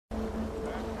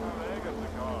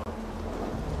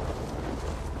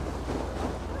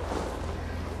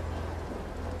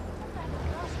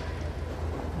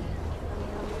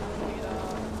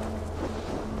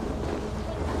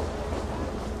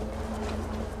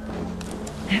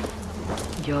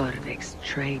Jorvik's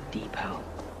trade depot.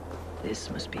 This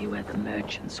must be where the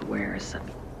merchants wear some.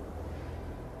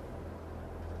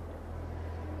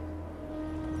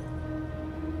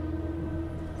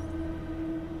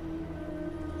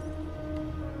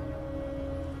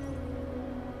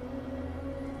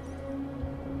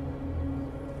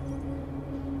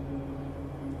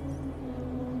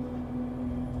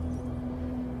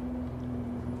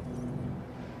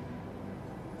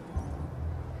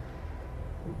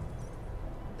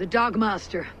 The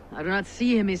Dogmaster. I do not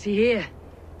see him. Is he here?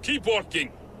 Keep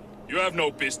working. You have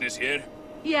no business here.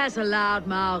 He has a loud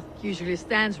mouth. Usually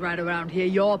stands right around here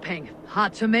yawping.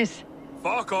 Hard to miss.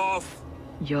 Fuck off.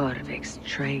 Jorvik's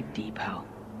trade depot.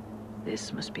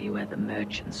 This must be where the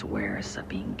merchants' wares are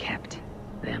being kept.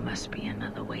 There must be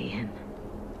another way in.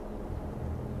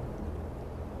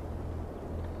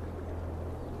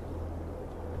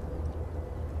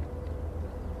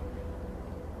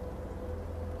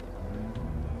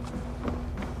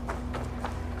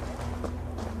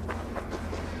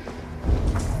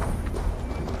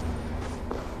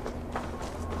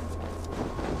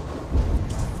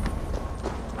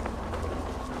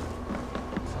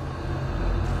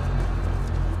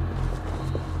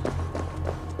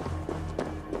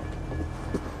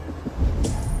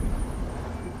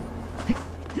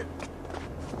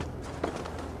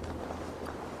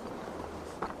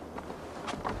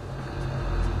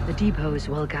 The depot is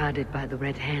well guarded by the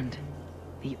Red Hand.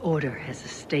 The Order has a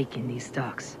stake in these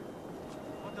docks.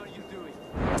 What are you doing?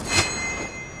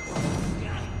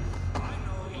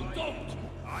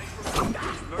 I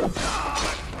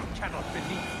cannot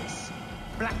believe this.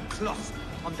 Black cloth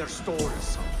on their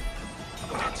stores.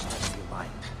 That's what you like.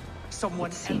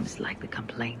 Someone It seems like the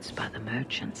complaints by the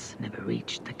merchants never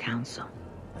reached the council.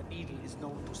 The needle is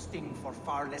known to sting for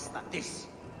far less than this.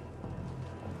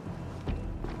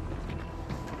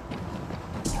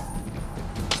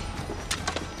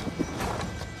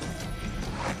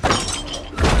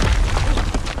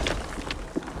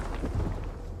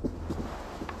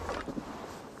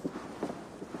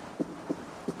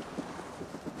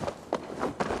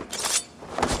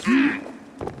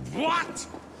 What?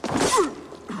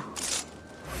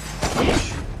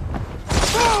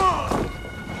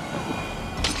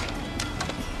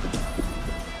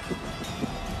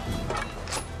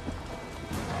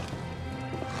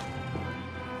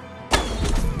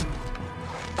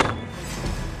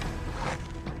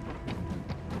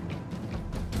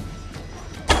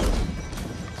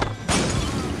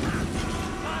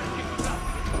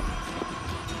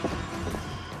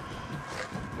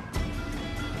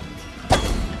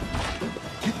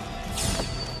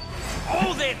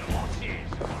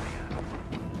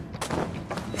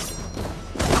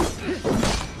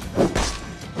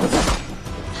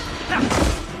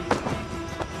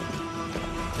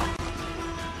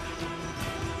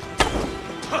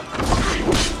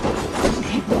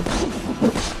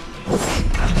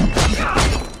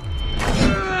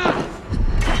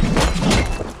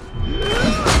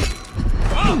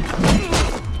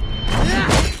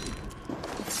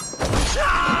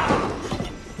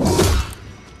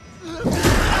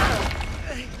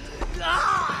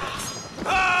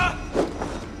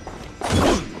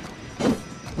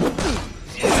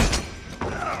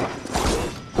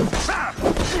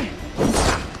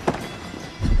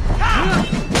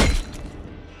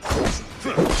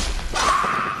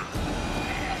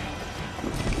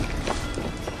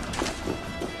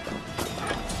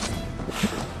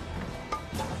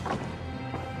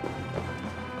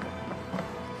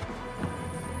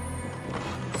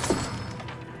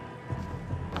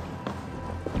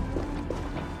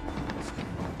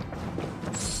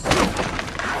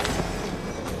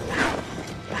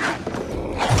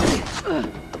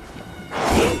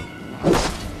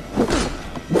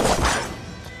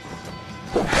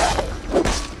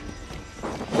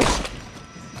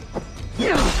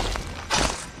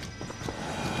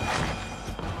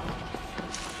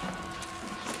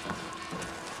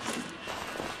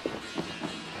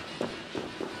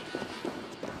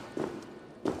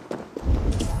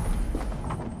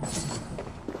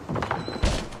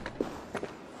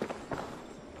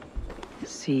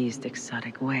 Seized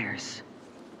exotic wares.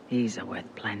 These are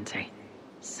worth plenty.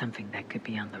 Something that could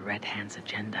be on the Red Hand's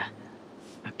agenda.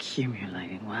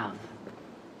 Accumulating wealth.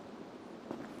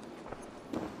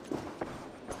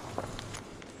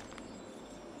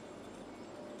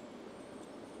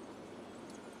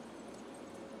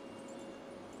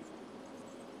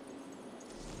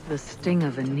 The sting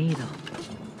of a needle.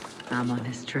 I'm on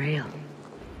his trail.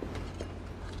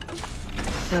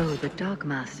 So, the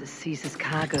Dogmaster seizes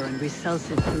cargo and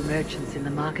resells it through merchants in the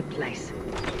marketplace.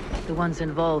 The ones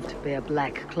involved bear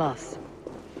black cloths.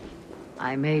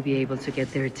 I may be able to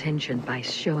get their attention by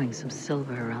showing some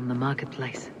silver around the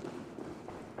marketplace.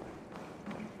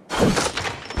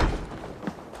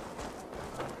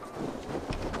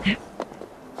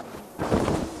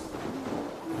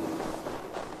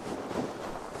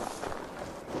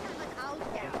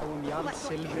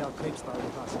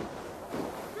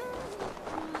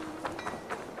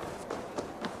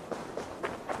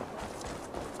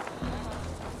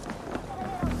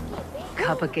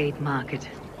 Coppergate Market.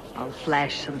 I'll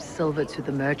flash some silver to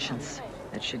the merchants.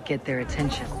 That should get their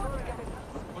attention.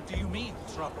 What do you mean,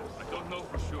 trouble? I don't know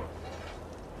for sure.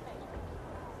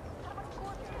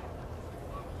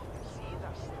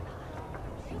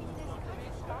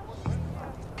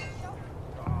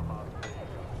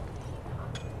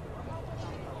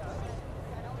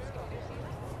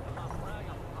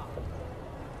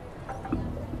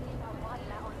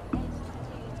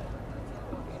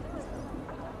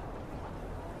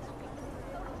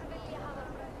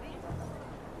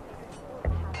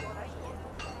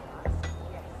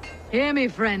 Hear me,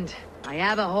 friend. I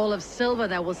have a haul of silver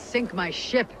that will sink my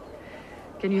ship.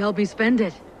 Can you help me spend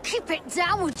it? Keep it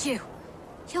down, would you?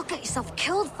 You'll get yourself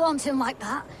killed flaunting like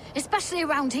that, especially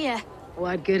around here.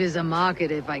 What good is a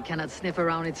market if I cannot sniff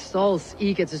around its stalls,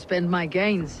 eager to spend my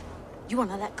gains? You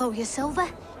wanna let go of your silver?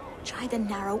 Try the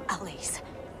narrow alleys.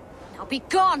 Now be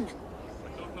gone!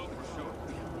 I don't know for sure,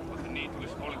 but the need to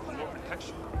is calling for more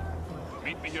protection.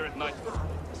 Meet me here at night.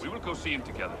 We will go see him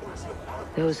together.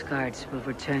 Those guards will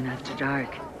return after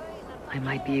dark. I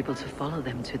might be able to follow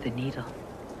them to the needle.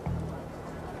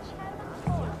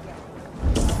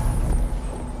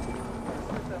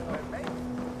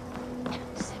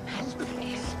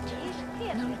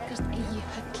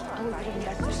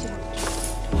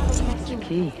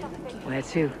 Key. Where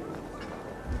to?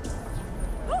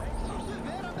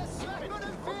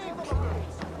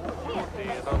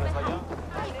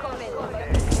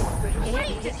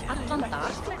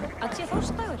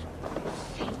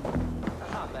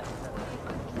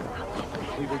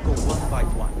 We will go one by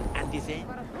one, and then...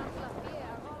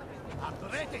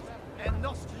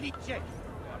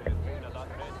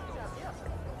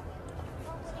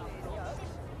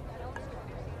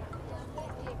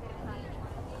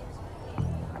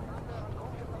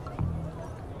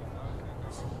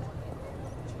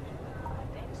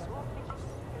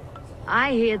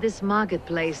 I hear this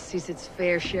marketplace sees its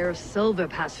fair share of silver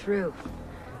pass through.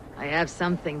 I have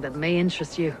something that may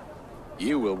interest you.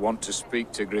 You will want to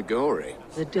speak to Grigori.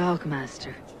 The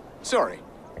Dogmaster. Sorry,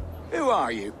 who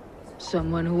are you?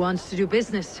 Someone who wants to do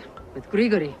business with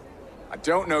Grigori. I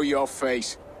don't know your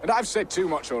face, and I've said too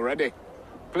much already.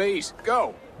 Please,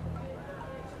 go.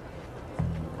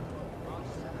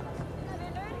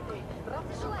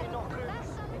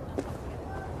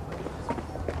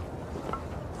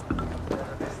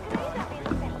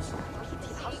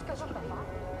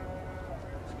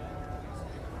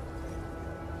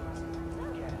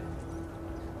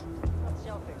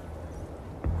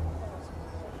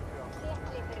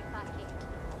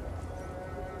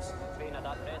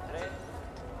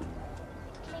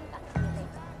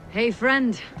 Hey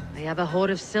friend, I have a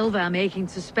hoard of silver I'm aching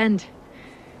to spend.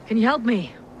 Can you help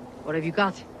me? What have you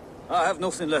got? I have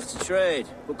nothing left to trade,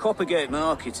 but Coppergate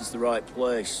Market is the right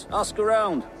place. Ask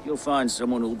around, you'll find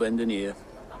someone who'll bend an ear.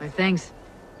 My thanks.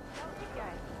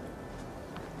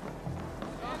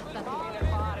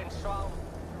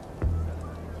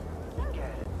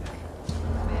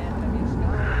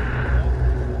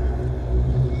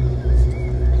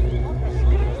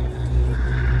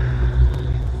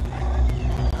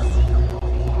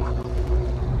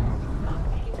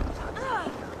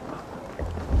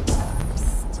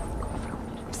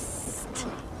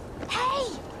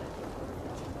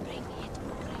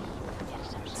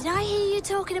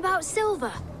 Talking about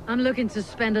silver? I'm looking to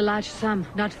spend a large sum,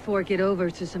 not fork it over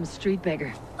to some street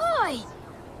beggar. Oi!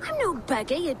 I'm no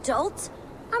beggar, you dolt.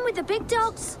 I'm with the big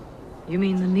dogs. You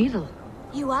mean the needle?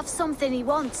 You have something he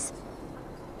wants.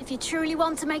 If you truly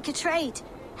want to make a trade,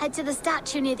 head to the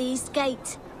statue near the east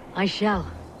gate. I shall.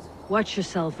 Watch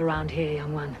yourself around here,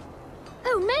 young one.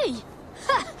 Oh, me?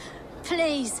 Ha!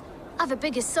 Please. I've a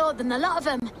bigger sword than the lot of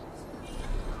them.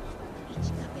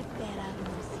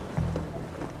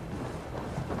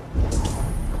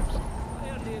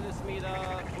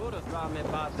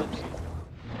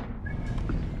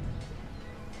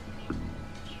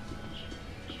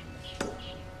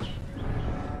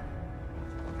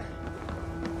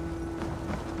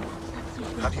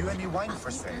 Have you any wine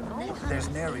for sale? There's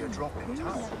nary a drop in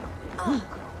town.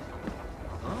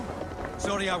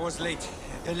 Sorry I was late.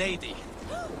 The lady.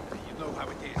 You know how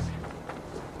it is.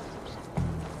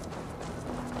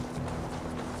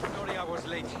 Sorry I was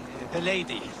late. The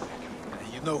lady.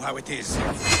 You know how it is.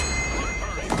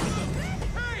 Hurry!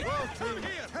 Hey! Come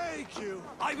here! Take you!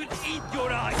 I will eat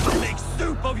your eyes and make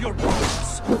soup of your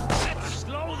bones! Let's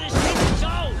slow this thing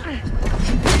down!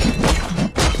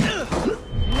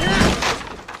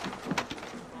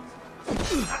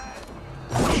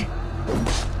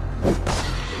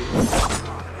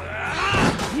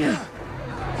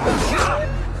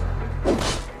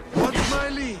 What's my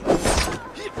lead?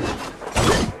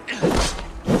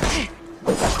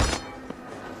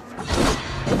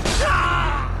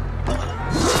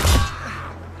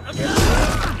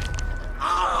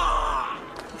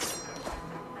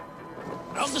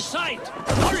 On the side!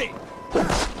 Hurry!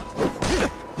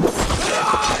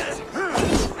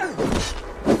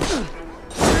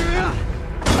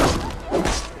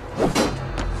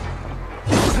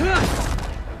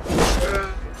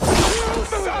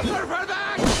 Suffer for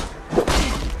that!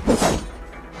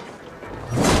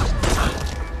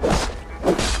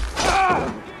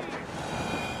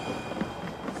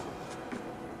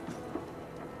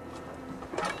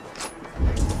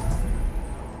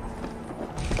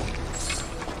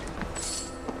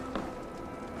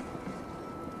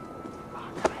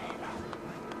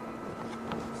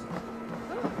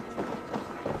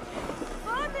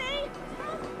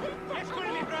 Let's go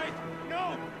to me, Bright!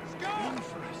 No! Let's go!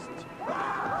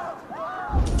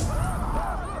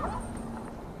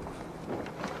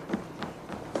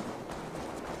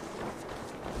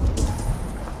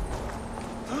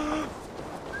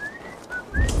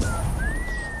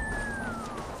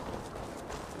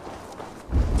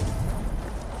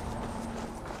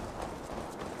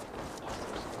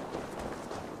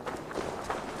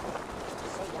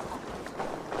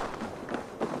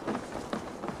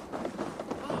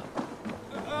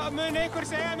 Meneer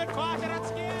Corsair met kwaad aan het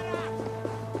scheren!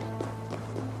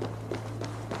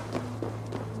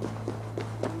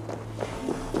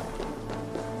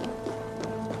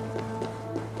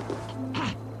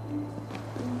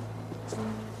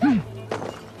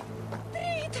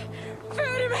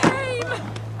 Voer hem heen!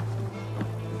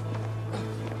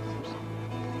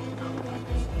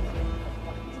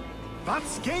 Wat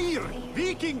skeer?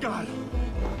 Vikingar!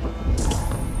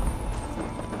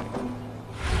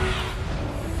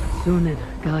 Sunan,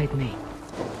 guide me.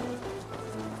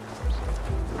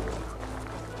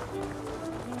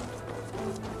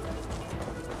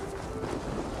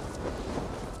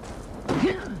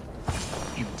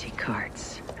 Empty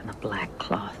carts and the black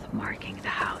cloth marking the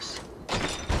house.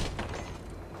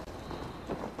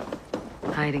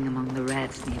 Hiding among the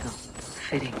rat's needle.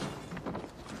 Fitting.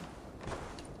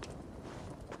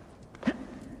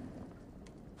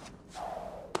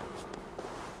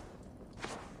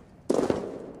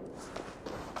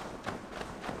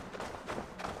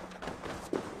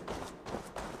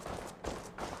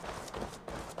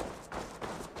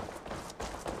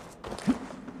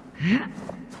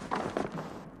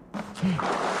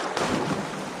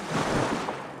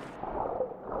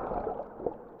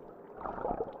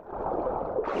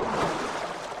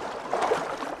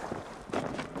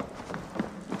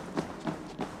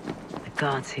 The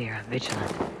gods here are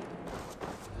vigilant.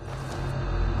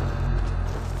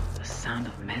 The sound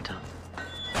of metal.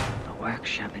 A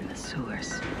workshop in the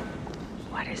sewers.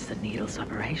 What is the needle's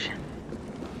operation?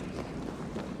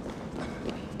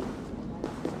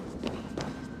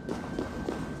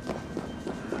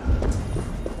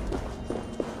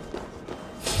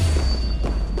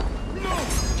 No!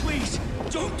 Please!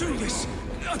 Don't do this!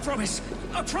 I promise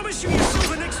you your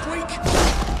silver next week!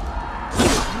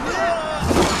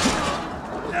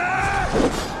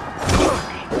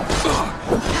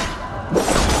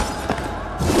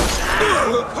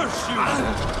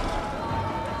 Pursue!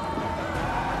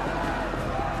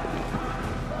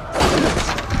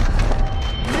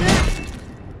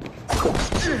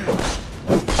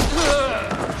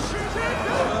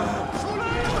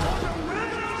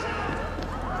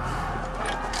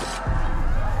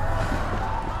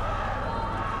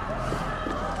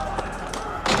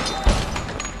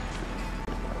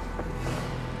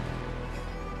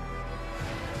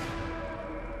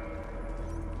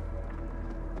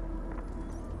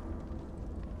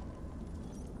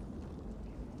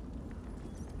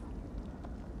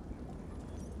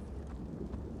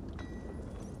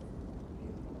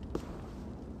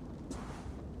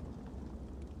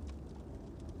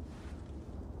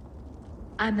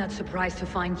 I'm not surprised to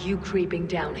find you creeping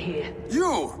down here.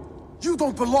 You! You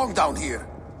don't belong down here!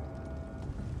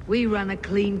 We run a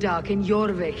clean dock in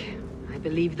Jorvik. I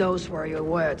believe those were your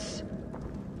words.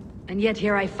 And yet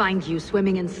here I find you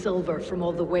swimming in silver from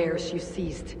all the wares you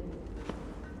seized.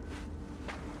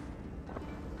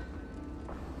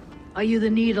 Are you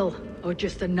the Needle, or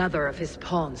just another of his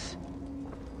pawns?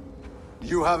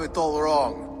 You have it all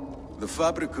wrong. The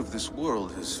fabric of this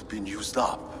world has been used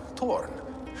up, torn,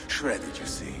 shredded, you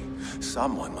see.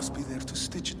 Someone must be there to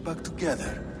stitch it back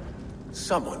together.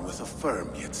 Someone with a firm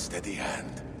yet steady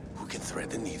hand, who can thread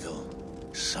the needle.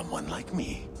 Someone like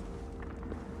me.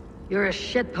 You're a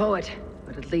shit poet,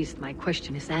 but at least my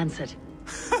question is answered.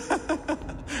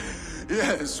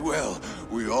 Yes, well,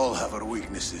 we all have our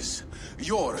weaknesses.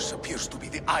 Yours appears to be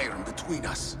the iron between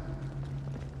us.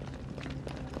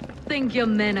 Think your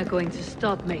men are going to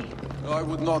stop me? I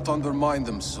would not undermine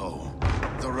them so.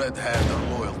 The Red Hand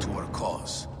are loyal to our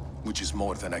cause, which is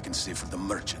more than I can say for the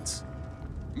merchants.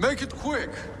 Make it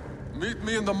quick! Meet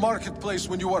me in the marketplace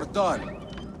when you are done.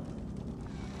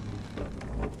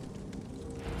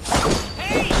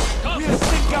 Hey! Come!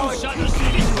 Go, shut the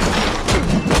city!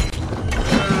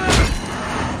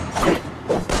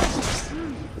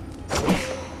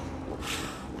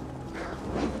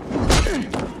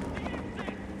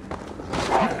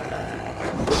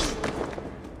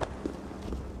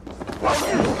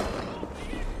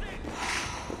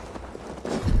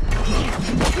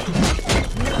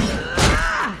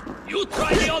 You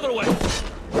try the other way!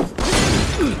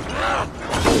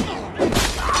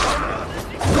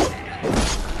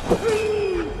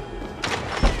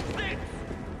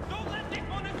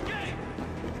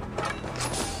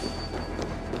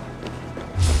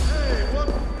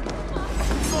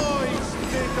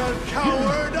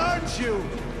 Coward, aren't you?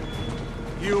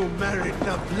 You merit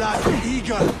the Black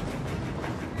Eagle.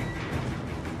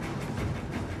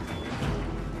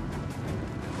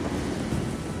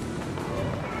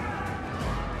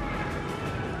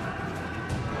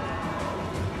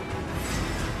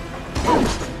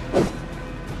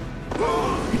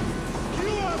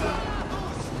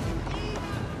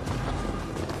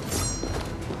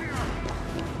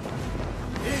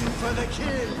 In for the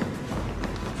kill.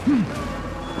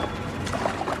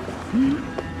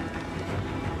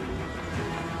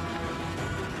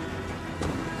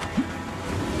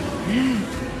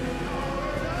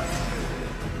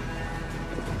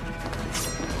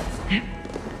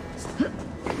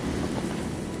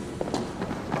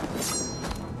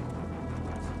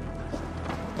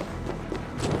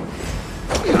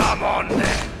 Come on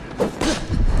then!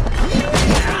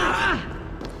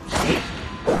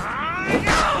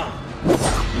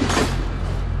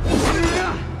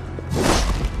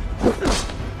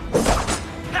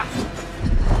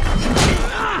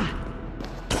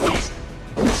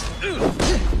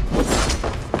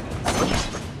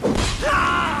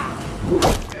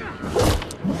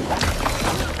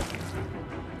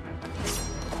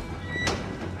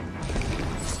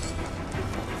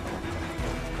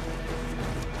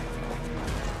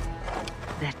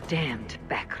 That damned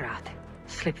backrot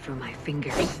slipped through my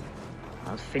fingers.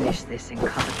 I'll finish this in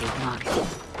Collectibles Market.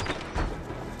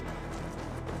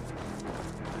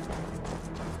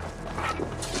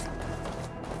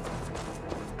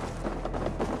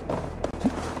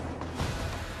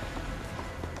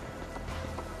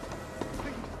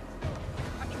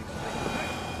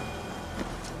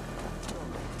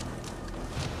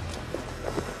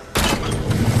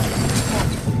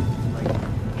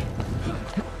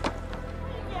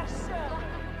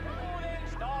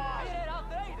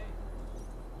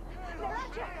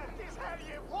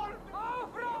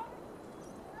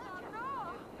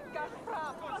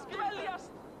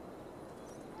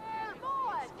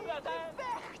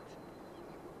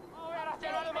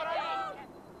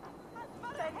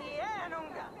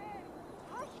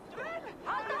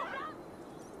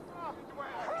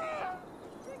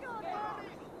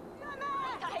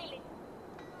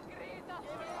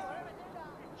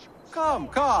 Come,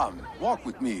 come, walk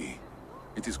with me.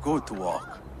 It is good to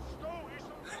walk.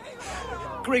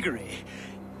 Gregory,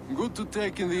 Good to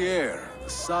take in the air. The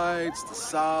sights, the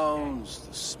sounds,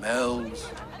 the smells.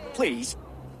 Please,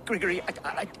 Gregory,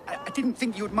 I didn't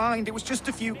think you'd mind. It was just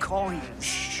a few coins.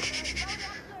 Shh.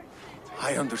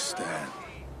 I understand.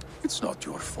 It's not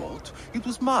your fault. It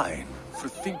was mine, for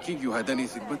thinking you had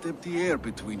anything but empty air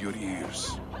between your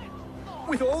ears.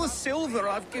 With all the silver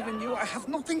I've given you, I have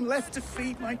nothing left to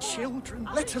feed my children,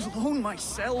 let alone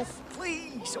myself.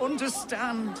 Please,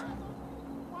 understand.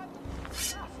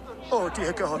 Oh,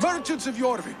 dear God. Merchants of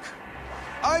Jorvik,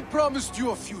 I promised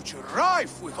you a future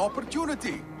rife with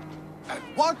opportunity. And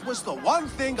what was the one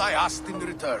thing I asked in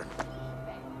return?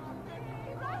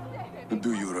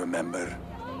 Do you remember?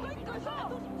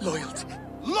 Loyalty.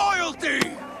 Loyalty!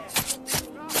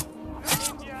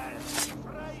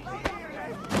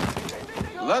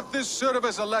 Let this serve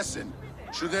as a lesson,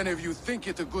 should any of you think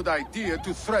it a good idea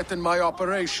to threaten my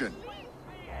operation.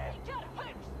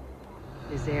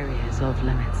 This area is off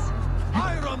limits.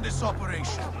 I run this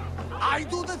operation. I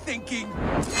do the thinking.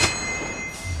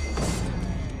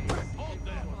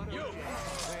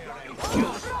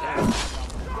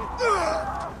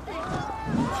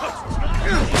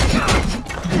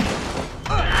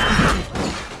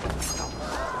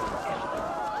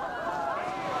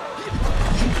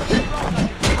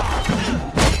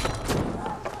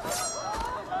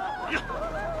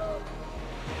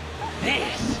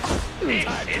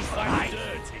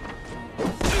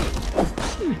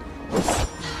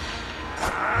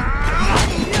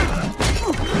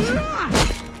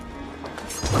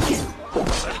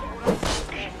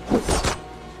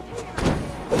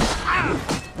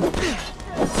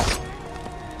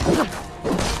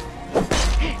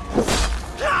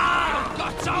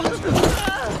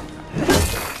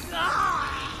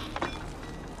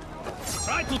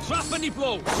 Try to trap any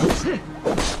blows!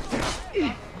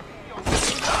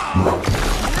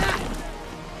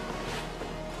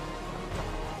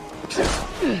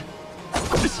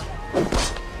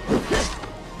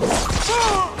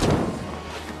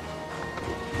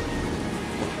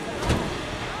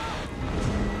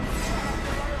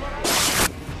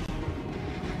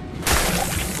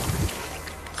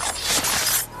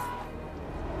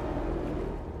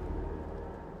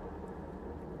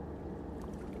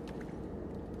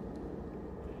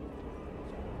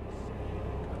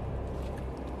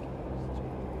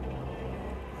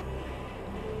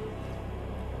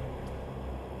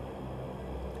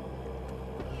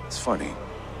 It's funny.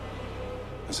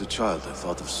 As a child, I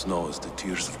thought of snow as the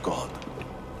tears of God,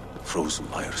 frozen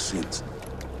by our sins.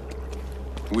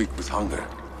 Weak with hunger,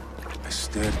 I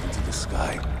stared into the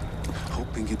sky,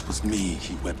 hoping it was me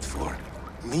he wept for.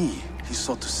 Me he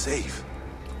sought to save.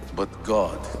 But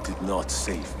God did not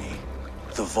save me.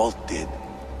 The vault did.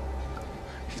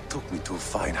 He took me to a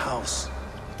fine house,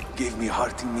 gave me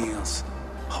hearty meals,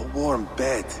 a warm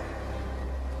bed.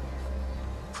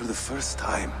 For the first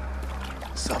time,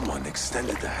 someone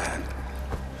extended a hand,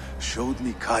 showed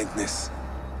me kindness,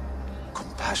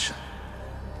 compassion.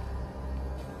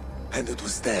 And it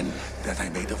was then that I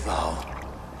made a vow.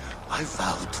 I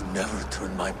vowed to never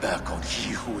turn my back on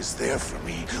he who was there for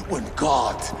me when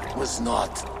God was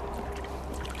not.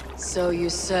 So you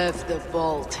served the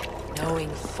Vault, knowing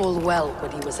full well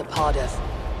what he was a part of.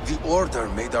 The Order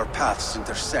made our paths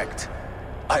intersect.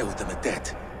 I owed them a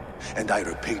debt, and I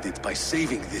repaid it by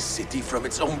saving this city from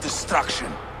its own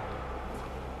destruction.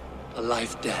 A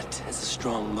life debt is a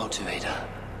strong motivator.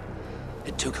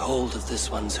 It took hold of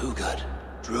this one's Hugad,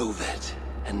 drove it,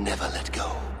 and never let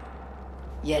go.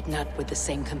 Yet not with the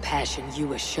same compassion you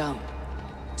were shown.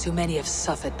 Too many have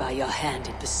suffered by your hand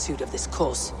in pursuit of this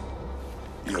cause.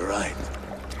 You're right.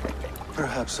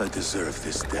 Perhaps I deserve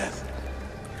this death.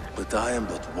 But I am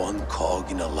but one cog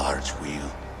in a large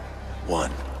wheel.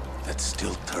 One that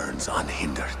still turns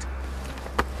unhindered.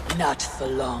 Not for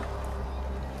long.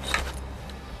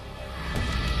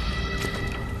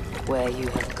 Where you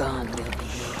have gone, there'll be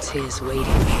no tears waiting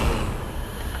for you.